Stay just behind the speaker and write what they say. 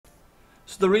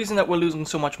So the reason that we're losing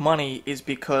so much money is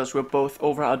because we're both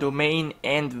over our domain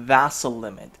and vassal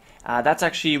limit. That's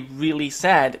actually really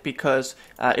sad because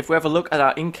if we have a look at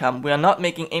our income, we are not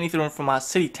making anything from our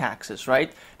city taxes,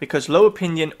 right? Because low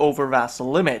opinion over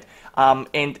vassal limit.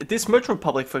 And this Merchant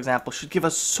Republic, for example, should give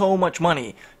us so much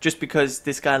money just because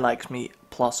this guy likes me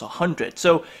plus 100.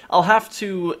 So I'll have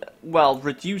to, well,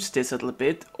 reduce this a little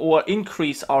bit or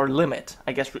increase our limit.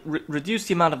 I guess reduce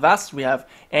the amount of vassals we have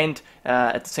and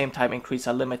at the same time increase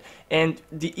our limit. And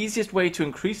the easiest way to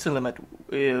increase the limit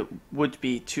would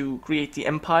be to create the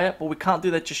empire, but we can't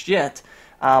do that just yet.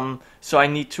 So I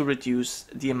need to reduce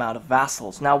the amount of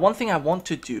vassals. Now, one thing I want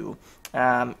to do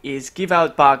is give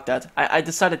out Baghdad. I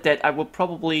decided that I will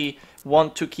probably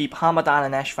want to keep Hamadan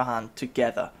and Esfahan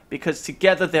together because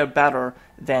together they're better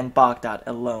than Baghdad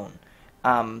alone.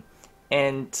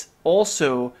 And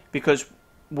also because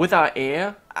with our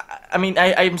heir,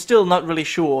 I'm still not really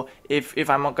sure if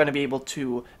I'm not going to be able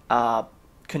to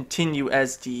continue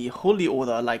as the Holy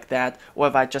Order like that, or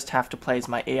if I just have to play as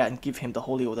my heir and give him the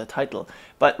Holy Order title.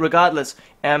 But regardless,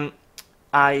 I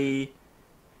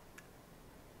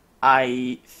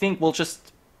think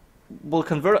we'll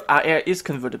convert. Our heir is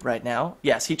converted right now.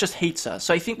 Yes, he just hates us.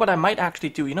 So I think what I might actually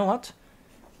do, you know what?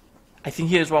 I think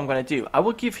here's what I'm going to do. I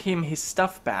will give him his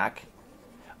stuff back.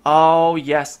 Oh,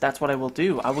 yes, that's what I will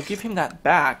do. I will give him that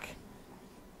back.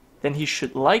 Then he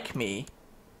should like me.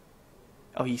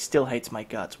 Oh, he still hates my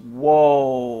guts.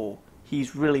 Whoa.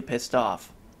 He's really pissed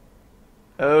off.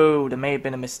 Oh, there may have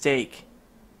been a mistake.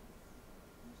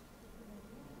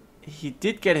 He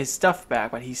did get his stuff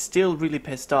back, but he's still really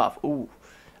pissed off. Ooh,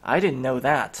 I didn't know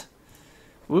that.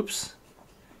 Whoops.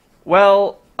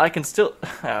 Well, I can still...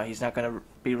 Oh, he's not going to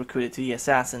be recruited to the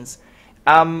Assassins.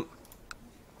 Well,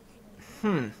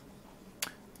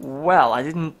 I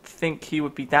didn't think he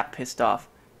would be that pissed off.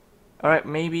 Alright,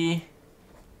 maybe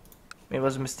it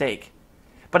was a mistake.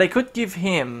 But I could give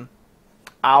him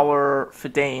our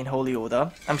Fedayeen Holy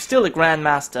Order. I'm still a Grand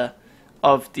Master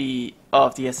of the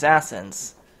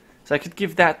Assassins. So I could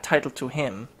give that title to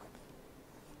him.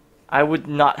 I would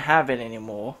not have it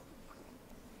anymore.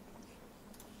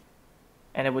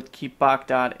 And it would keep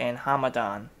Baghdad and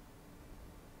Hamadan.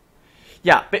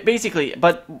 Yeah, basically,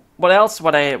 but what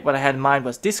I had in mind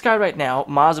was this guy right now,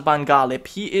 Marzaban Ghalib,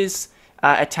 he is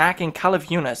attacking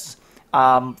Caliph Yunus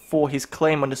for his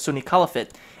claim on the Sunni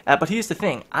Caliphate. But here's the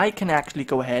thing, I can actually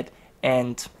go ahead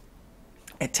and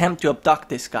attempt to abduct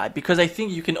this guy, because I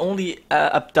think you can only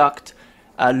abduct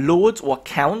lords or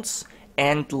counts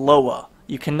and lower.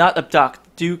 You cannot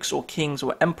abduct dukes or kings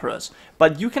or emperors,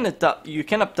 but you can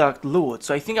abduct lords,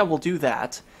 so I think I will do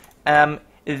that.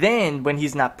 Then, when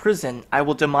he's in that prison, I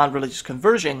will demand religious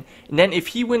conversion, and then if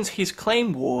he wins his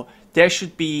claim war, there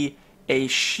should be a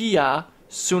Shia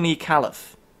Sunni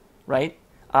Caliph, right?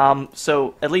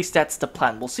 So, at least that's the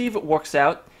plan. We'll see if it works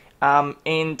out,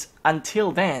 and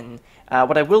until then,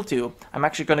 what I will do, I'm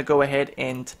actually going to go ahead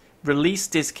and release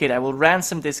this kid. I will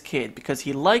ransom this kid, because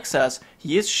he likes us,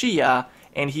 he is Shia,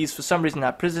 and he's for some reason in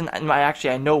that prison, and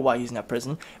I know why he's in that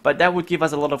prison, but that would give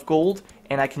us a lot of gold,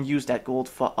 and I can use that gold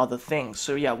for other things.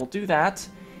 So yeah, we'll do that.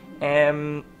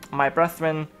 My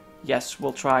brethren, yes,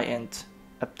 we'll try and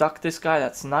abduct this guy,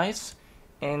 that's nice,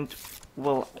 and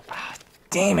we'll...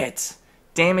 damn it!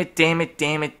 Damn it, damn it,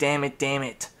 damn it, damn it, damn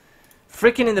it.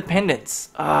 Frickin' independence!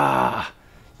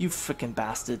 You frickin'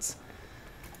 bastards.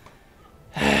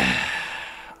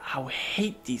 I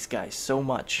hate these guys so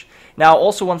much. Now,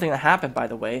 also one thing that happened, by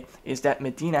the way, is that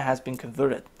Medina has been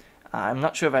converted. I'm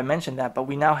not sure if I mentioned that, but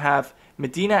we now have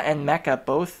Medina and Mecca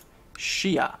both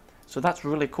Shia. So that's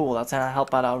really cool. That's going to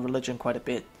help out our religion quite a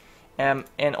bit.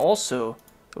 And also,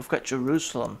 we've got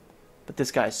Jerusalem, but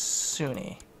this guy's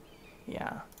Sunni.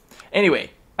 Yeah.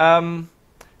 Anyway,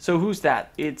 so who's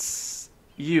that? It's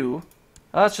you.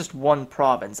 Oh, that's just one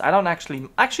province. I don't actually...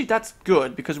 Actually, that's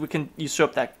good, because we can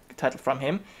usurp that title from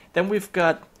him. Then we've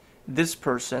got this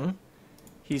person.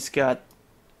 He's got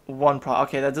one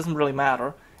okay, that doesn't really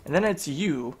matter. And then it's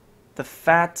you, the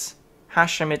fat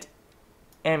Hashemite.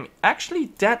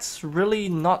 Actually, that's really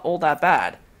not all that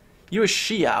bad. You're a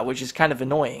Shia, which is kind of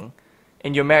annoying.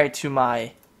 And you're married to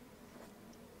my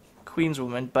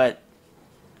queenswoman, but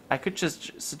I could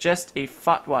just suggest a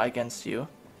fatwa against you.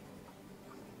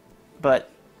 But,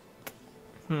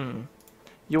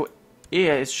 your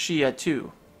heir is Shia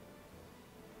too.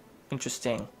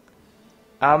 Interesting.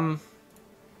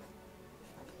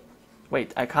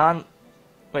 Wait, I can't...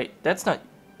 Wait, that's not...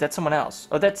 That's someone else.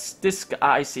 Oh, that's this guy.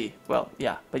 I see. Well,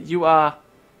 yeah. But you are...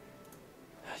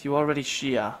 You're already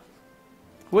Shia.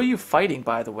 Who are you fighting,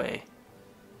 by the way?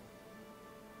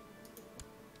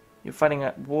 You're fighting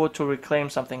a war to reclaim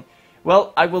something.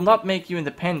 Well, I will not make you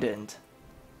independent.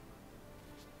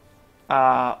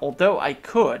 Although I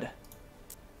could.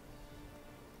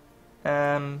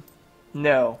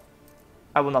 No.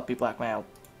 I will not be blackmailed.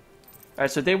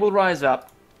 Alright, so they will rise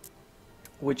up,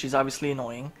 which is obviously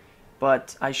annoying,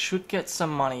 but I should get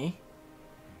some money.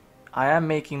 I am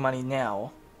making money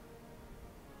now.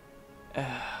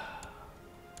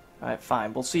 Alright,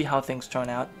 fine. We'll see how things turn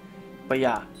out. But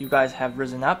yeah, you guys have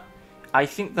risen up. I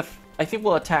think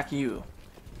we'll attack you,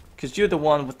 because you're the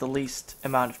one with the least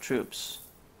amount of troops.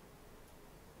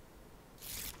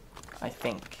 I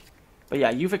think. But yeah,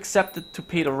 you've accepted to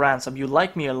pay the ransom. You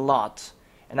like me a lot,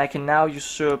 and I can now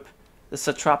usurp the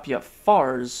satrapy of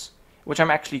Fars, which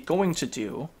I'm actually going to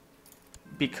do,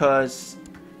 because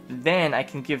then I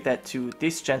can give that to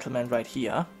this gentleman right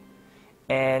here,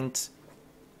 and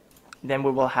then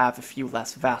we will have a few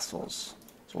less vassals.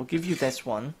 So we'll give you this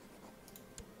one.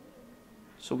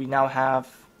 So we now have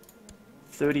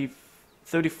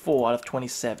 34 out of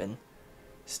 27.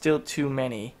 Still too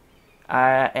many.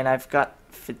 And I've got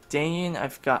Fedayeen,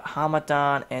 I've got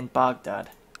Hamadan, and Baghdad.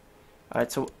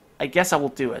 Alright, so I guess I will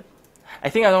do it. I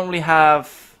think I don't really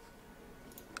have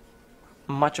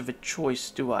much of a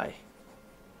choice, do I?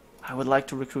 I would like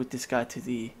to recruit this guy to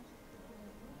the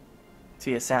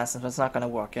Assassins, but it's not going to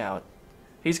work out.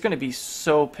 He's going to be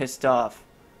so pissed off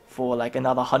for like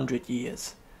another 100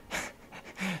 years.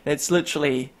 It's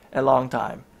literally a long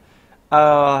time.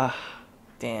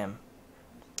 Damn.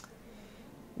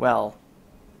 Well,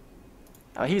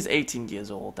 he's 18 years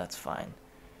old, that's fine.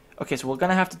 Okay, so we're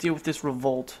gonna have to deal with this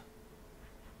revolt.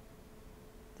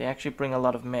 They actually bring a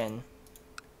lot of men.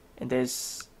 And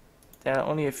there are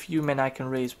only a few men I can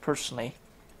raise personally.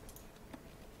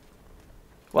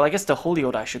 Well, I guess the Holy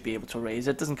Order I should be able to raise.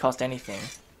 It doesn't cost anything.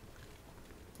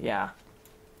 Yeah.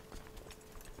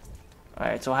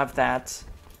 Alright, so I'll have that.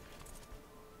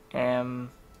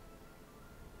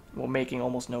 We're making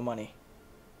almost no money.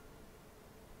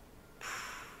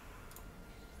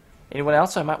 Anyone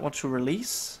else I might want to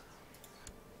release?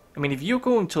 I mean, if you're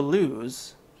going to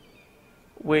lose,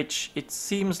 which it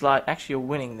seems like actually you're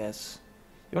winning this,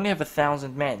 you only have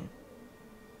 1,000 men.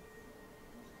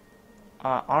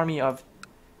 Army of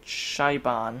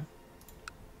Shaiban.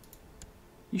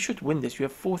 You should win this. You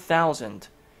have 4,000.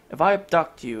 If I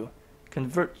abduct you,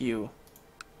 convert you,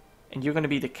 and you're going to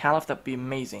be the Caliph, that'd be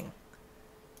amazing.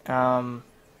 And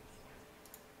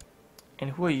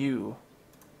who are you?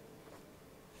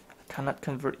 I cannot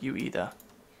convert you either.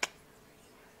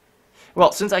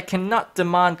 Well, since I cannot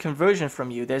demand conversion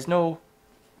from you, there's no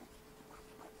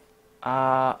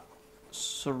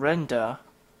surrender.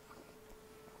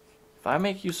 If I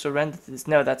make you surrender to this,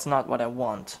 no, that's not what I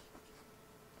want.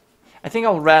 I think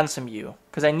I'll ransom you,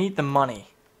 because I need the money.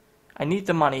 I need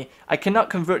the money. I cannot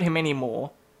convert him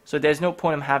anymore, so there's no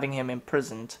point in having him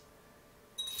imprisoned.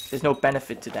 There's no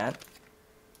benefit to that.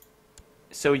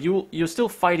 So you're still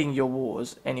fighting your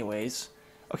wars anyways.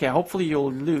 Okay, hopefully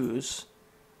you'll lose.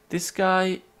 This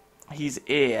guy, he's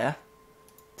heir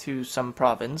to some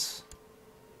province.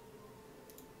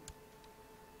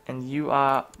 And you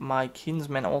are my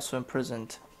kinsman also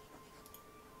imprisoned.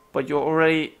 But you're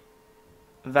already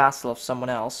vassal of someone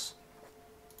else.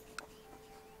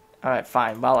 Alright,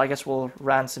 fine. Well, I guess we'll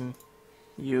ransom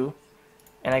you.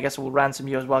 And I guess we'll ransom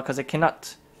you as well, because I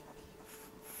cannot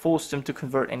force them to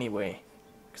convert anyway.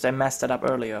 Because I messed that up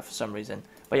earlier for some reason.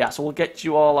 But yeah, so we'll get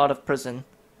you all out of prison.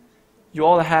 You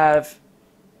all have...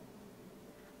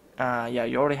 yeah,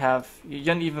 you already have...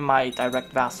 You're not even my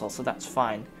direct vassal, so that's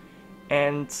fine.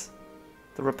 And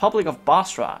the Republic of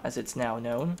Basra, as it's now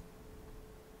known.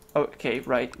 Okay,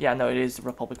 right. Yeah, no, it is the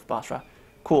Republic of Basra.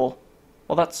 Cool.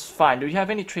 Well, that's fine. Do you have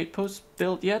any trade posts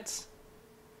built yet?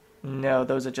 No,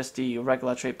 those are just the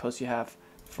regular trade posts you have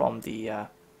from the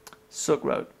Silk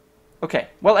Road. Okay,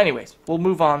 well anyways, we'll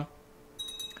move on.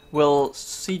 We'll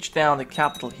siege down the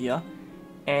capital here.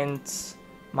 And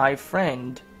my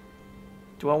friend,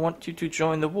 do I want you to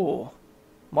join the war?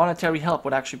 Monetary help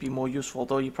would actually be more useful,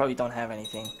 though you probably don't have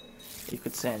anything you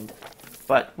could send.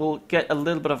 But we'll get a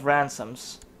little bit of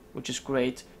ransoms, which is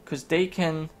great, because they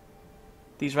can...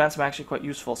 These ransoms are actually quite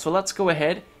useful. So let's go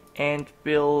ahead and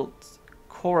build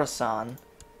Khorasan,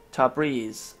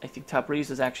 Tabriz. I think Tabriz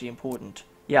is actually important.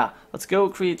 Yeah, let's go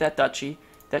create that duchy.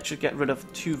 That should get rid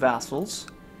of 2 vassals.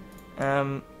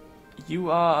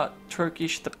 You are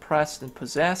Turkish, depressed, and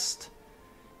possessed.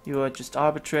 You are just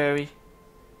arbitrary.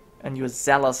 And you are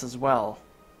zealous as well.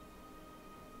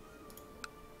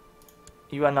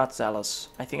 You are not zealous.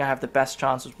 I think I have the best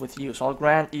chances with you, so I'll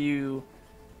grant you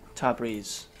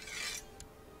Tabriz.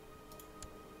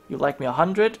 You like me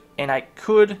 100, and I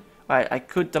could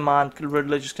demand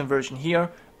religious conversion here,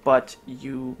 but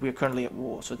we're currently at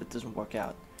war, so that doesn't work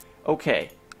out.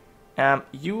 Okay.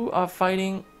 You are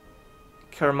fighting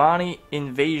Kermani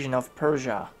invasion of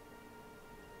Persia.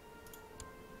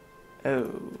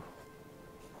 Oh.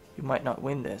 You might not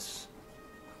win this.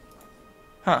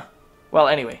 Huh. Well,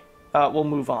 anyway. We'll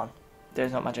move on.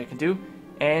 There's not much I can do.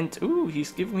 And, ooh,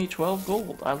 he's giving me 12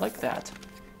 gold. I like that.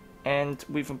 And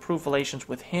we've improved relations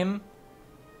with him.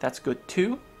 That's good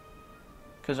too.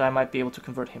 Because I might be able to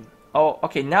convert him. Oh,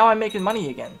 okay, now I'm making money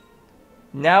again.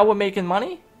 Now we're making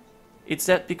money? It's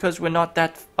that because we're not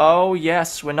that... Oh,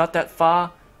 yes, we're not that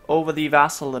far over the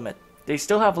vassal limit. They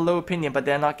still have a low opinion, but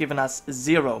they're not giving us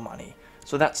 0 money.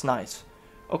 So that's nice.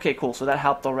 Okay, cool, so that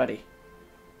helped already.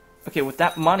 Okay, with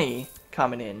that money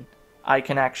coming in, I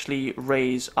can actually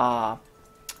raise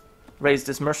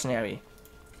this mercenary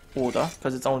order,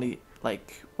 because it's only,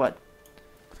 like, what?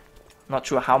 Not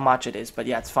sure how much it is, but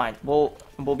yeah, it's fine. We'll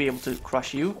be able to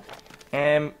crush you.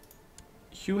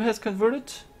 Hugh has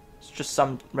converted? It's just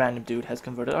some random dude has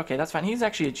converted. Okay, that's fine. He's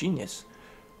actually a genius.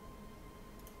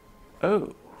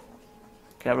 Oh.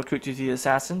 Can I recruit you to the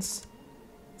assassins?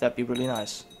 That'd be really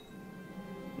nice.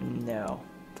 No.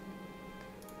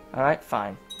 Alright,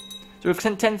 fine. So we've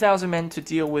sent 10,000 men to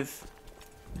deal with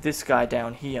this guy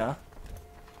down here.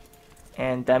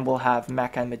 And then we'll have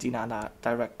Mecca and Medina under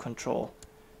direct control.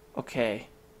 Okay.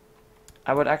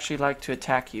 I would actually like to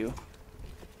attack you.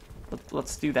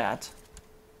 Let's do that.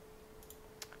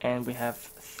 And we have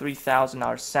 3,000,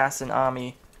 our assassin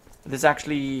army. This is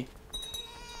actually...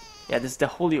 Yeah, this is the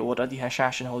Holy Order, the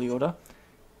Hashashin Holy Order.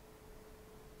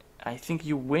 I think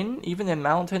you win. Even in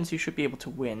mountains, you should be able to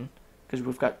win. Because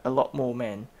we've got a lot more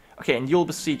men. Okay, and you'll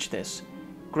besiege this.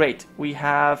 Great. You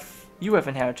have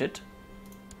inherited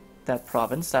that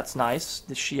province. That's nice.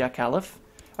 The Shia Caliph.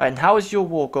 Alright, and how is your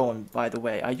war going, by the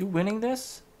way? Are you winning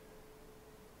this?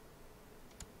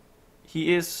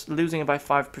 He is losing by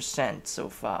 5% so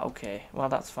far. Okay, well,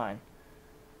 that's fine.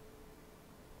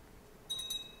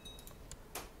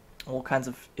 All kinds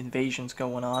of invasions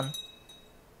going on.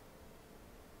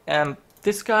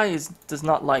 This guy does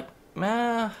not like...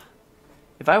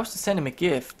 if I was to send him a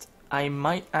gift, I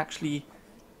might actually...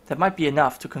 That might be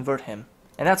enough to convert him.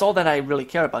 And that's all that I really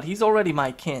care about. He's already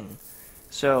my kin.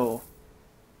 So,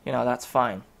 you know, that's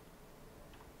fine.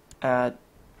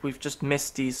 We've just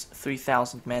missed these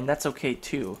 3,000 men. That's okay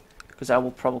too. Because I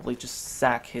will probably just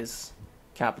sack his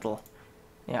capital.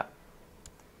 Yeah.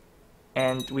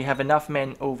 And we have enough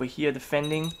men over here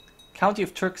defending. County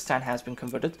of Turkestan has been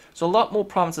converted. So a lot more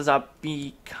provinces are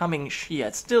becoming Shia.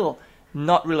 It's still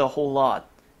not really a whole lot.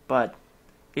 But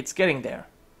it's getting there.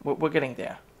 We're getting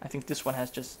there. I think this one has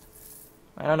just...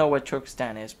 I don't know where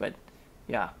Turkestan is, but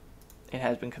yeah. It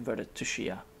has been converted to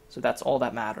Shia. So that's all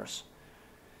that matters.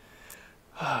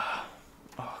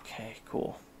 Okay,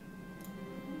 cool.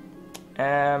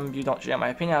 You don't share my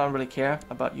opinion. I don't really care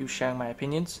about you sharing my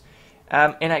opinions.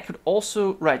 And I could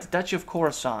also... Right, the Duchy of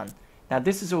Khorasan. Now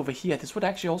this is over here. This would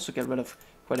actually also get rid of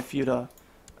quite a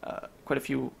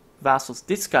few vassals.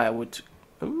 This guy would...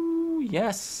 Ooh,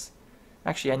 yes.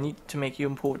 Actually, I need to make you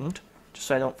important. Just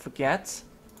so I don't forget.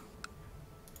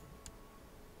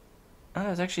 Oh,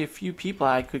 there's actually a few people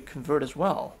I could convert as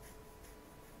well.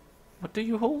 What do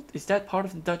you hold? Is that part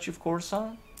of the Duchy of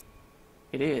Khorasan?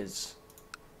 It is.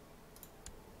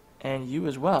 And you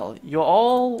as well. You're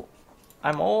all...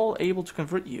 I'm all able to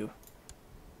convert you.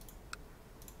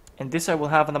 And this I will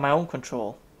have under my own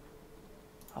control.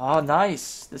 Oh,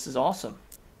 nice. This is awesome.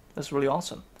 That's really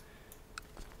awesome.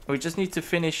 We just need to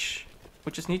finish...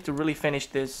 We just need to really finish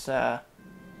this,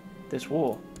 this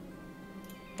war.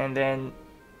 And then...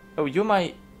 Oh, you're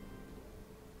my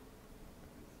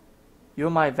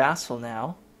vassal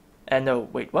now. No,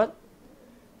 wait, what?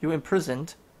 You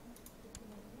imprisoned.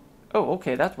 Oh,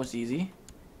 okay, that was easy.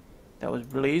 That was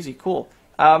really easy, cool.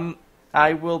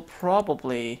 I will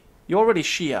probably... You're already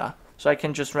Shia, so I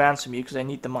can just ransom you because I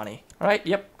need the money. Alright,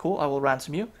 yep, cool, I will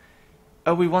ransom you.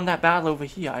 Oh, we won that battle over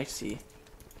here, I see.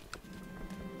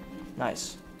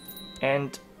 Nice.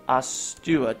 And our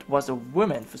steward was a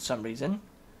woman for some reason.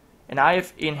 And I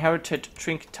have inherited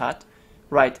Trinketat.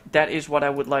 Right, that is what I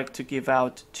would like to give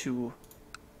out to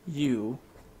you.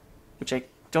 Which I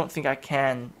don't think I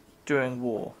can during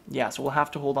war. Yeah, so we'll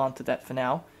have to hold on to that for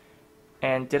now.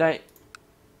 And did I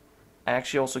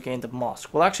actually also gained the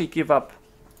mosque. We'll actually give up...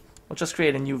 We'll just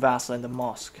create a new vassal in the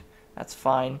mosque. That's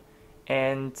fine.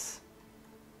 And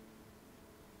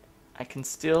I can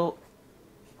still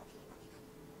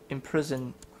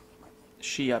imprison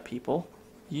Shia people.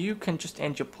 You can just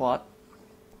end your plot.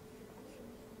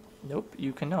 Nope,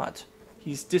 you cannot.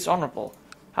 He's dishonorable.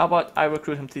 How about I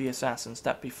recruit him to the assassins?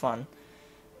 That'd be fun.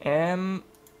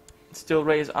 still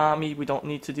raise army. We don't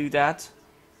need to do that.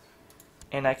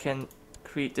 And I can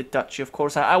create the duchy, of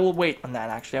course. I will wait on that,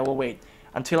 actually. I will wait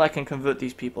until I can convert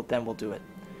these people. Then we'll do it.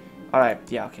 Alright,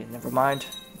 yeah, okay, never mind.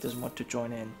 He doesn't want to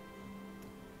join in.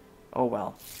 Oh,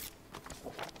 well.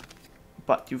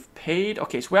 But you've paid...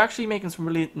 Okay, so we're actually making some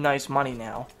really nice money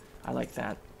now. I like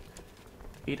that.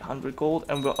 800 gold.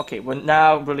 And we're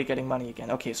now really getting money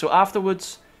again. Okay, so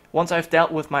afterwards, once I've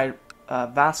dealt with my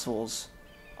vassals,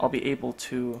 I'll be able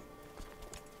to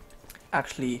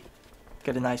actually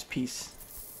get a nice piece.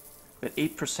 But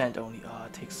 8% only. Oh,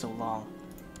 it takes so long.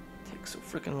 It takes so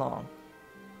freaking long.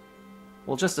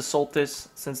 We'll just assault this,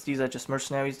 since these are just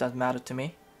mercenaries. Doesn't matter to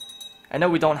me. I know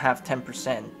we don't have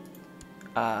 10%.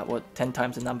 10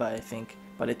 times the number, I think.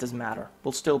 But it doesn't matter.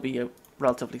 We'll still be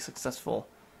relatively successful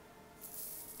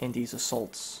in these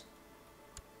assaults.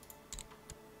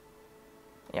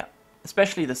 Yeah.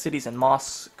 Especially the cities and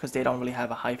mosques, because they don't really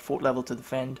have a high fort level to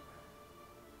defend.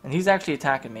 And he's actually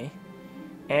attacking me.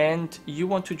 And you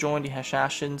want to join the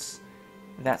Hashashins.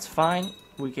 That's fine.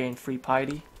 We gain free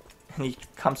piety. And he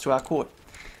comes to our court.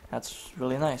 That's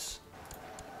really nice.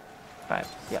 Right,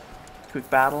 yeah. Quick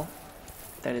battle.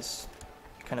 That is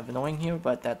kind of annoying here,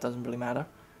 but that doesn't really matter.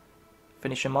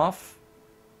 Finish him off.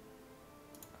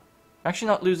 Actually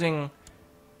not losing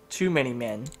too many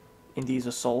men in these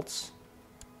assaults.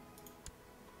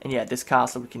 And yeah, this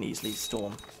castle we can easily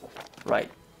storm. Right.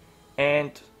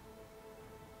 And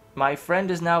my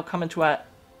friend is now coming to our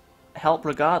help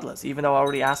regardless, even though I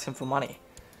already asked him for money.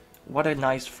 What a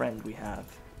nice friend we have.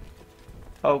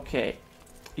 Okay.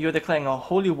 You're declaring a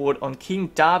holy war on King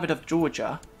David of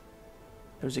Georgia.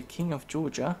 There's a king of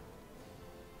Georgia?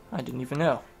 I didn't even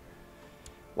know.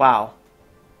 Wow.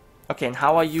 Okay, and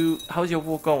how's your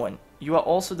war going? You are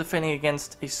also defending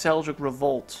against a Seljuk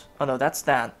revolt. Oh no, that's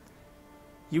that.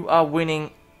 You are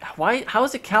winning. How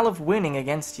is the Caliph winning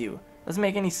against you? Doesn't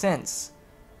make any sense.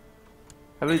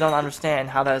 I really don't understand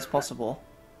how that is possible.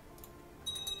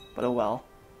 But oh well.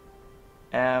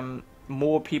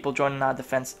 More people joining our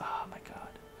defense. Oh my god.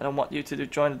 I don't want you to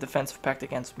join the defensive pact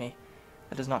against me.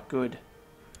 That is not good.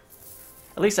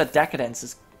 At least our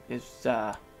decadence is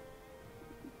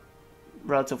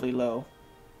relatively low.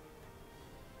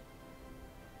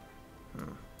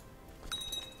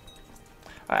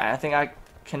 Alright, I think I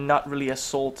cannot really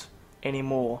assault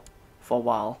anymore for a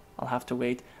while. I'll have to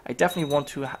wait. I definitely want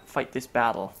to fight this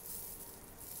battle.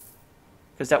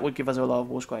 Because that would give us a lot of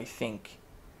war score, I think.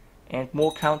 And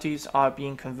more counties are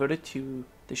being converted to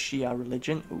the Shia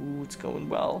religion. Ooh, it's going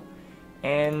well.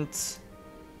 And...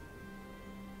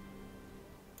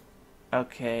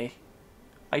 okay.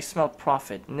 I smell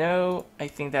profit. No, I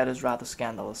think that is rather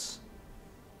scandalous.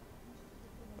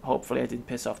 Hopefully I didn't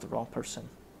piss off the wrong person.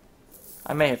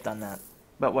 I may have done that,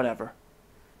 but whatever.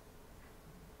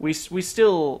 We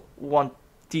still want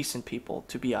decent people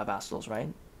to be our vassals, right?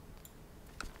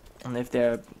 And if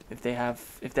they're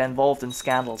involved in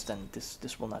scandals, then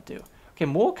this will not do. Okay,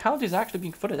 more counties actually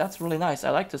being footed. That's really nice. I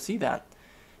like to see that.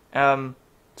 So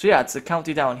yeah, it's a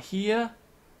county down here.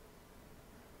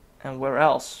 And where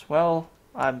else? Well,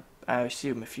 I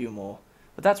assume a few more.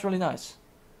 But that's really nice.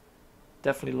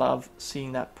 Definitely love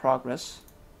seeing that progress.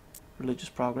 Religious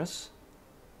progress.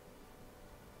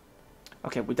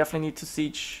 Okay, we definitely need to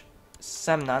siege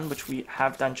Semnan, which we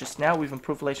have done just now. We've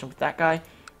improved relation with that guy,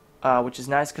 which is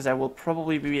nice because I will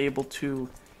probably be able to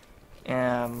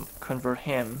convert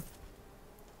him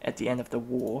at the end of the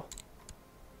war.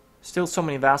 Still so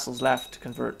many vassals left to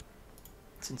convert.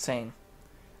 It's insane.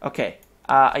 Okay,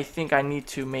 I think I need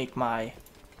to make my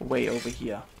way over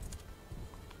here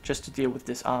just to deal with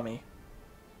this army.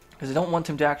 Because I don't want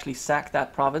him to actually sack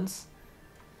that province.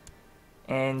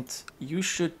 And you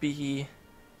should be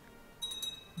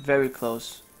very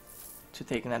close to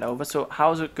taking that over. So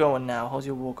how's it going now? How's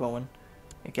your war going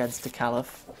against the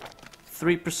Caliph?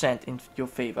 3% in your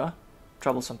favor.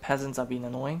 Troublesome peasants are being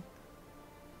annoying.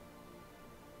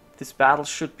 This battle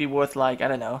should be worth like, I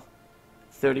don't know,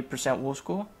 30% war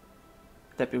score.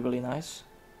 That'd be really nice.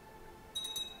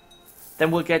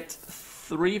 Then we'll get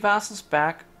 3 vassals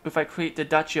back. If I create the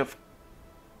Duchy of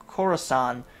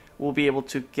Khorasan, we'll be able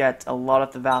to get a lot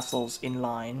of the vassals in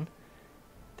line.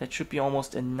 That should be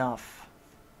almost enough.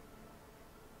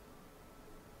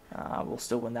 We'll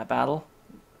still win that battle.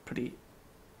 Pretty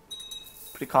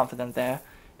confident there.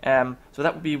 So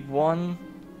that would be 1,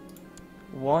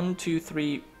 2,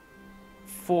 3,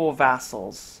 4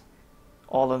 vassals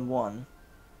all in one.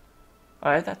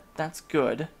 Alright, that's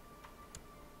good.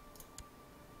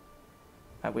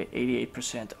 Alright, wait,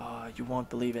 88%. Oh, you won't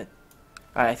believe it.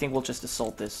 Alright, I think we'll just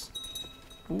assault this.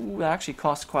 Ooh, that actually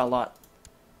costs quite a lot.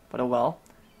 But oh well.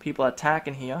 People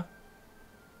attacking here.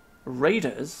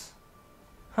 Raiders?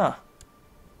 Huh.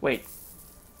 Wait.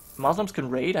 Muslims can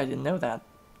raid? I didn't know that.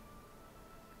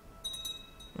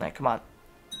 Nah, come on.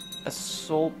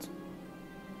 Assault.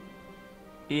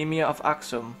 Emir of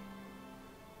Aksum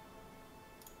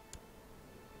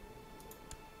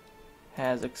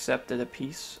has accepted a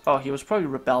peace. Oh, he was probably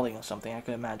rebelling or something, I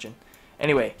could imagine.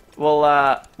 Anyway,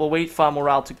 we'll wait for our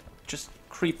morale to just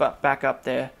creep up, back up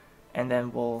there, and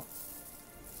then we'll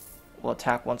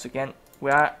attack once again. We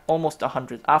are almost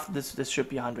 100. After this should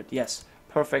be 100. Yes,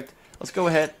 perfect. Let's go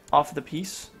ahead, offer the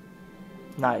peace.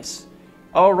 Nice.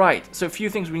 Alright, so a few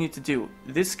things we need to do.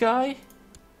 This guy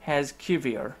has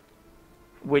Kivir,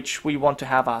 which we want to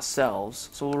have ourselves.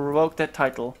 So we'll revoke that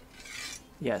title.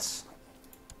 Yes.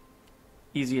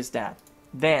 Easy as that.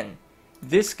 Then,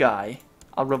 this guy,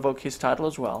 I'll revoke his title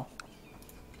as well.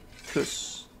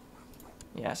 Tus.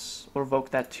 Yes, we'll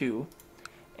revoke that too.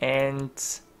 And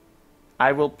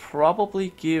I will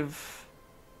probably give...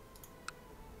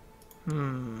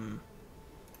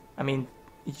 I mean,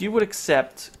 you would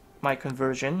accept my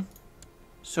conversion.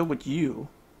 So would you.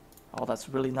 Oh, that's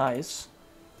really nice.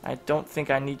 I don't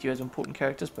think I need you as important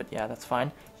characters, but yeah, that's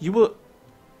fine. You will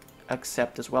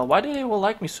accept as well. Why do they all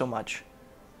like me so much?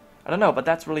 I don't know, but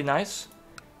that's really nice.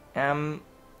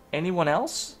 Anyone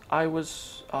else? I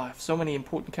have so many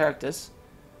important characters.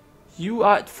 You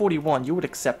are at 41. You would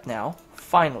accept now.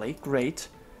 Finally, great.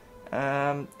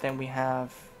 Then we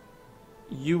have...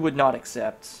 You would not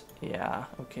accept. Yeah,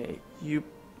 okay. You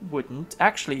wouldn't.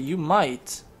 Actually, you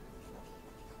might.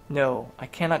 No, I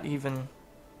cannot even...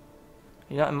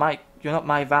 You're not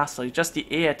my vassal. You're just the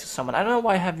heir to someone. I don't know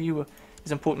why I have you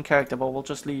as important character, but we'll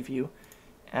just leave you.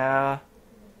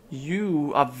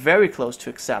 You are very close to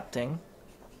accepting.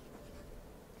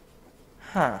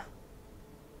 Huh.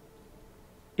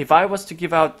 If I was to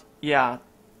give out, yeah,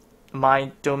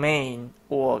 my domain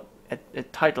or a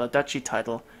title, a duchy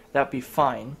title, that'd be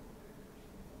fine.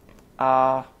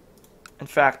 In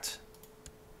fact,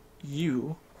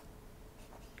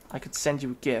 I could send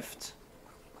you a gift.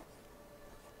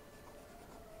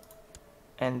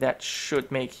 And that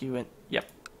should make you, yep,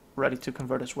 ready to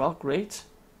convert as well. Great.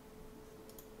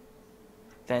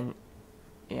 Then,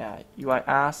 yeah, I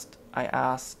asked.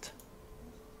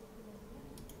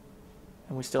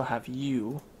 And we still have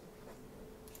you.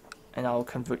 And I'll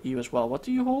convert you as well. What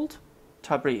do you hold?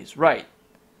 Tabriz, right.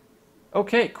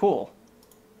 Okay, cool.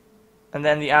 And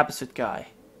then the Abbasid guy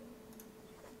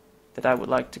that I would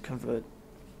like to convert.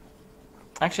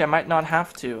 Actually, I might not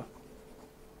have to.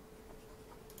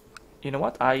 You know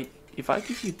what? If I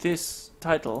give you this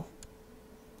title,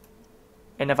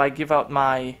 and if I give out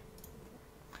my...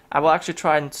 I will actually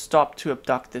try and stop to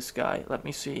abduct this guy. Let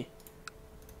me see.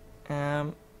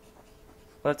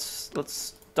 Let's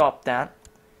stop that,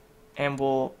 and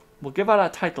we'll give out our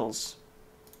titles.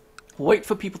 Wait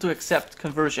for people to accept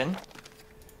conversion.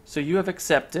 So you have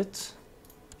accepted.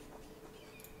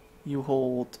 You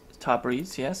hold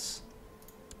Tabriz, yes.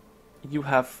 You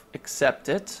have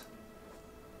accepted.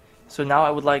 So now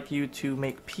I would like you to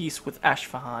make peace with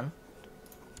Ashfahan.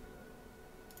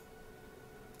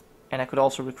 And I could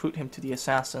also recruit him to the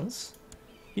Assassins.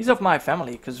 He's of my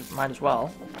family, because might as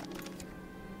well.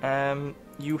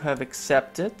 You have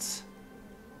accepted.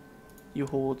 You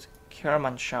hold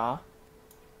Kermanshah.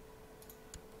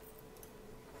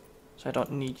 So I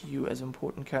don't need you as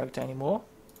important character anymore.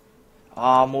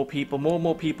 Ah, more people,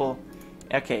 more people.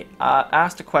 Okay,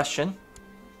 ask the question.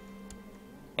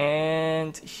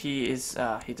 And he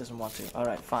doesn't want to.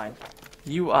 Alright, fine.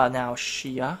 You are now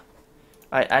Shia.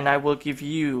 And I will give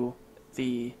you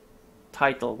the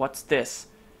title. What's this?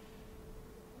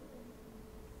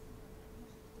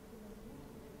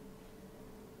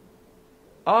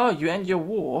 Oh, you end your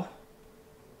war.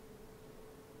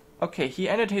 Okay, he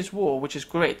ended his war, which is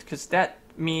great, because that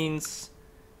means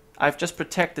I've just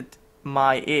protected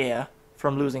my heir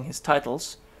from losing his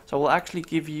titles. So we'll actually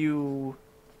give you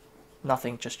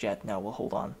nothing just yet. No, we'll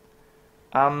hold on.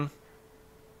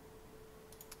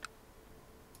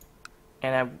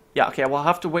 Yeah, okay, we'll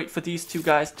have to wait for these two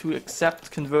guys to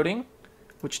accept converting,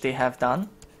 which they have done.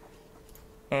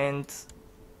 And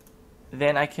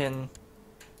then I can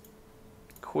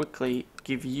quickly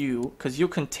give you, because you're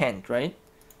content, right?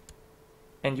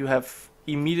 And you have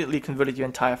immediately converted your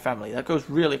entire family. That goes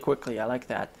really quickly, I like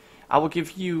that. I will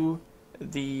give you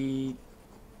the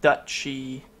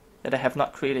duchy that I have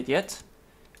not created yet.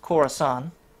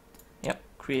 Khorasan. Yep,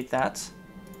 create that.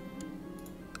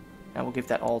 I will give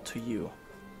that all to you.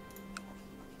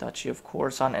 Duchy of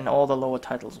Khorasan and all the lower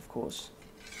titles, of course.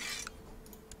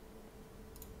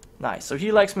 Nice. So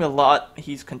he likes me a lot.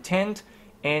 He's content.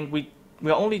 And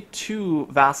we're only 2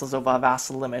 vassals over our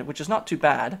vassal limit, which is not too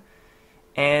bad.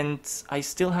 And I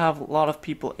still have a lot of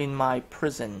people in my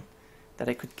prison that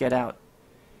I could get out.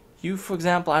 You, for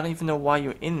example, I don't even know why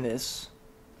you're in this,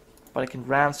 but I can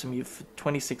ransom you for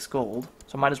 26 gold,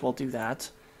 so I might as well do that.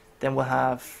 Then we'll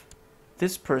have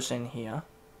this person here.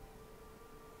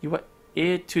 You are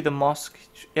heir to the mosque,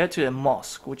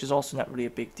 which is also not really a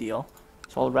big deal.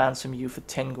 So I'll ransom you for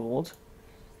 10 gold.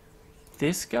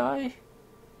 This guy?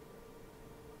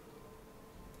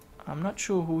 I'm not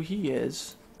sure who he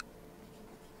is.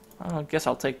 I guess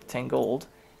I'll take the 10 gold.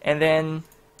 And then...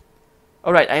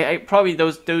 Alright, I probably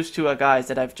those two are guys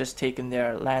that I've just taken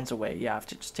their lands away. Yeah, I've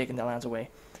just taken their lands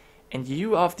away. And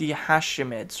you of the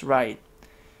Hashimids, right.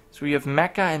 So we have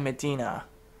Mecca and Medina.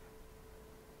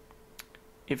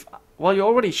 Well, you're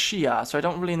already Shia, so I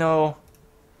don't really know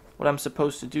what I'm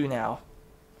supposed to do now.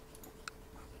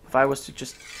 If I was to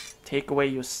just take away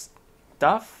your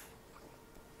stuff?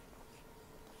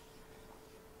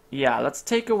 Yeah, let's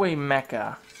take away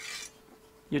Mecca.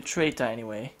 You're traitor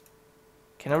anyway.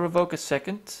 Can I revoke a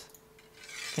second?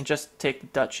 Can just take the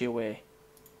duchy away.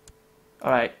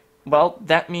 Alright, well,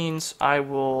 that means I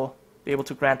will be able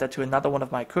to grant that to another one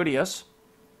of my courtiers.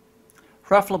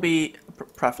 Preferably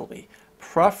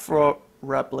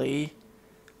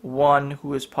one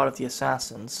who is part of the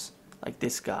assassins, like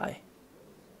this guy.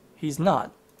 He's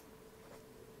not.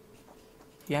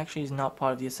 He actually is not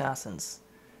part of the assassins.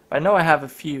 But I know I have a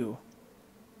few.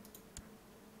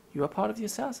 You are part of the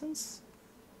assassins?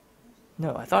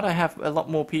 No, I thought I have a lot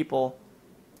more people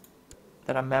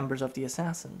that are members of the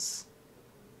assassins.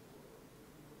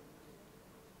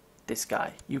 This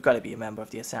guy, you gotta be a member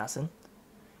of the assassin.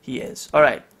 He is.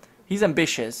 Alright. He's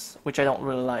ambitious, which I don't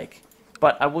really like.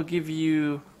 But I will give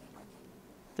you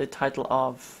the title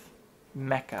of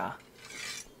Mecca.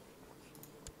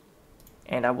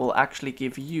 And I will actually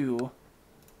give you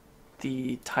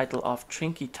the title of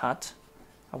Trinkitat.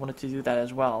 I wanted to do that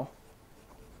as well.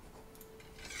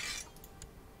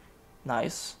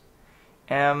 Nice.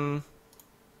 And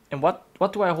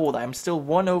what do I hold? I'm still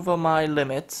 1 over my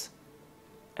limit.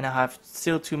 And I have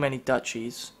still too many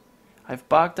duchies. I have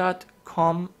Baghdad,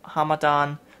 Qom,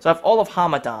 Hamadan. So I have all of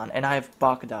Hamadan, and I have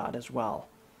Baghdad as well.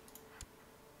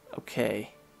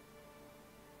 Okay.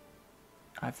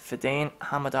 I have Fedayeen,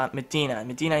 Hamadan, Medina.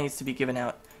 Medina needs to be given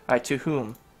out. Alright, to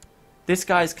whom? This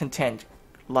guy is content.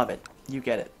 Love it. You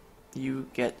get it. You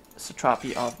get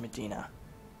Satrapy of Medina.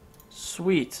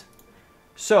 Sweet.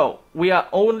 So, we are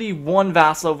only 1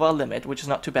 vassal over our limit, which is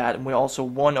not too bad, and we're also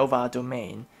 1 over our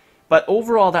domain. But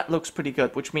overall, that looks pretty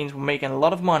good, which means we're making a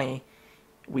lot of money.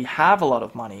 We have a lot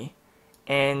of money,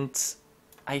 and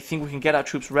I think we can get our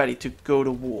troops ready to go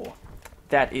to war.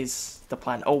 That is the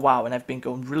plan. Oh wow, and I've been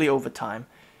going really overtime.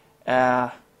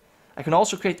 I can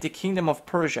also create the Kingdom of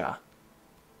Persia.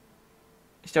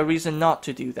 Is there a reason not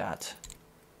to do that?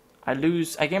 I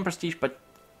gain prestige, but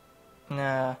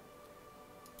nah,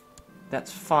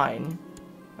 that's fine.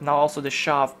 I'm now also the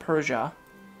Shah of Persia.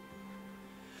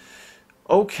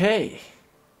 Okay.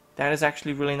 That is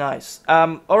actually really nice.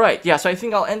 Alright, yeah, so I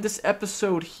think I'll end this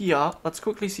episode here. Let's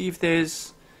quickly see if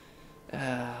there's...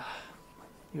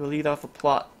 You'll lead off a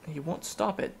plot. He won't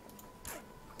stop it.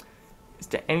 Is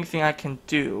there anything I can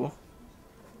do?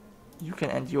 You can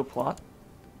end your plot.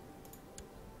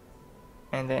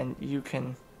 And then you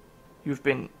can... You've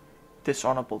been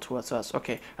dishonorable towards us.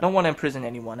 Okay, I don't want to imprison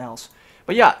anyone else.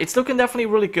 But yeah, it's looking definitely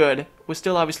really good. We're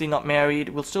still obviously not married.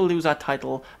 We'll still lose our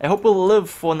title. I hope we'll live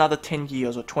for another 10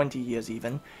 years or 20 years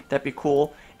even. That'd be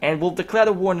cool. And we'll declare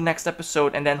the war in the next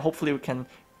episode, and then hopefully we can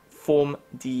form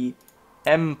the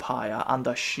empire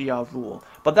under Shia rule.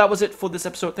 But that was it for this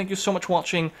episode. Thank you so much for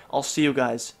watching. I'll see you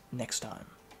guys next time.